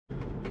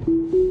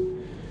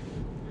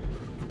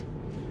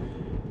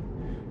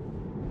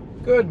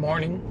Good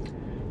morning.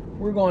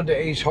 We're going to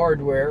Ace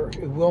Hardware.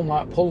 It will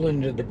not pull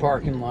into the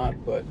parking lot,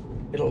 but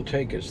it'll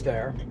take us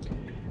there.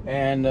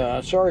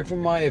 And sorry for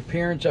my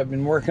appearance. I've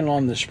been working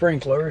on the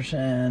sprinklers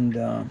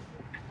and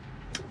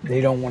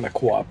they don't want to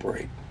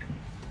cooperate.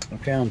 I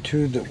found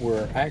two that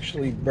were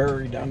actually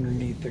buried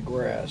underneath the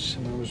grass,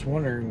 and I was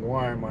wondering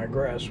why my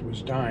grass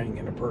was dying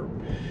in a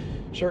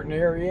certain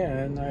area,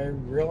 and I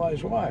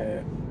realized why.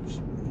 It was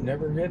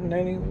never getting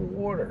any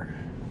water.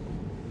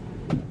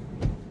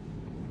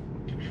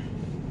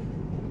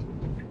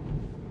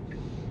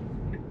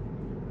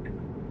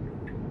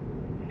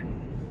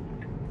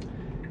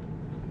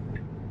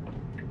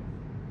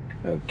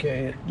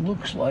 Okay, it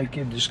looks like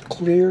it is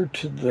clear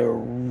to the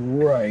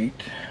right,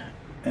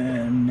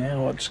 and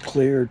now it's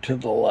clear to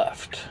the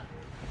left.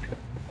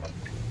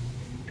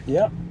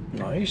 Yep,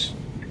 nice.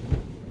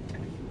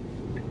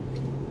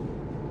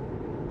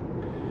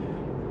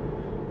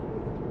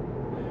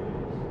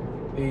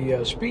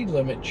 The speed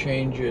limit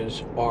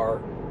changes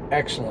are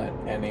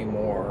excellent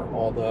anymore,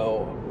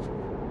 although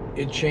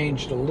it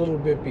changed a little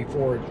bit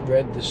before it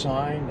read the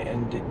sign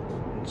and it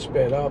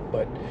sped up,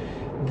 but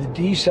the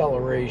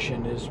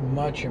deceleration is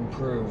much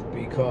improved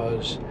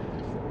because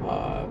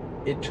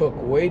it took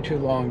way too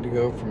long to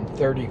go from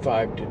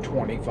 35 to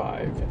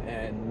 25,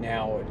 and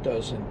now it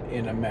doesn't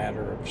in a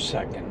matter of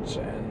seconds,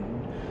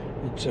 and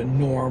it's a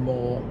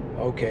normal,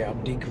 okay,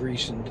 I'm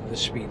decreasing to the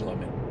speed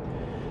limit.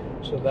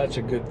 So that's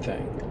a good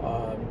thing.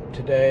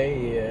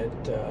 Today it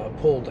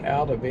pulled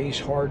out of Ace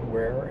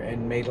Hardware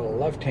and made a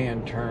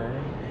left-hand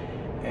turn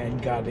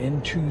and got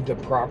into the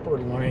proper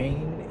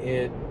lane.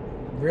 It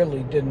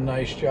really did a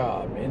nice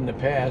job. In the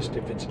past,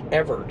 if it's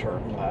ever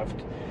turned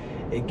left,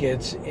 it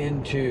gets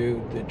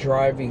into the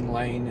driving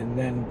lane and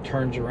then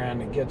turns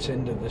around and gets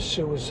into the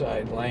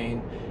suicide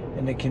lane,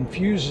 and it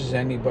confuses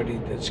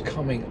anybody that's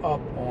coming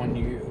up on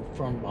you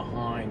from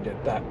behind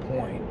at that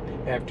point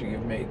after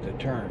you've made the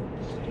turn.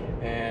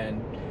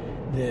 And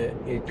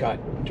it got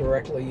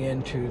directly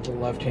into the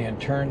left-hand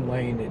turn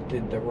lane. It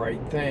did the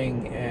right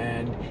thing,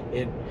 and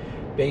it,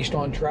 based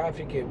on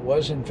traffic, it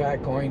was in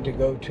fact going to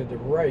go to the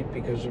right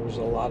because there was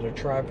a lot of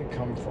traffic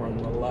coming from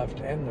the left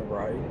and the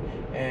right,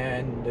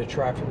 and the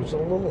traffic was a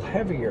little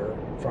heavier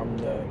from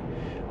the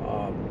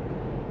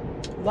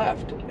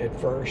left at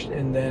first,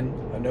 and then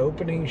an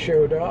opening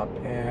showed up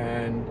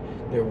and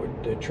there were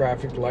the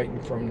traffic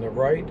lighting from the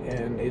right,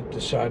 and it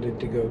decided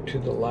to go to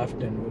the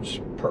left and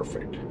was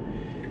perfect.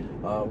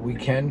 We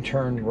can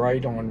turn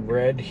right on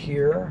red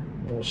here.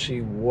 We'll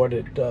see what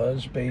it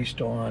does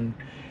based on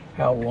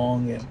how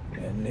long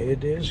and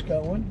it is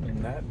going,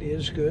 and that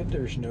is good.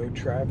 There's no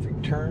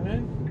traffic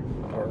turning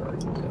or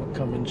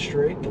coming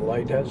straight. The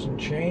light hasn't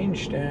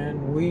changed,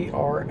 and we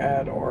are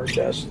at our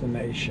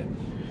destination.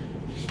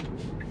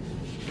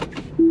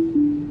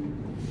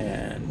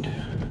 And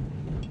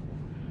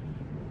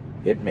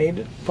it made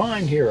it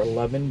fine here,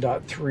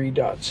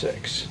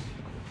 11.3.6.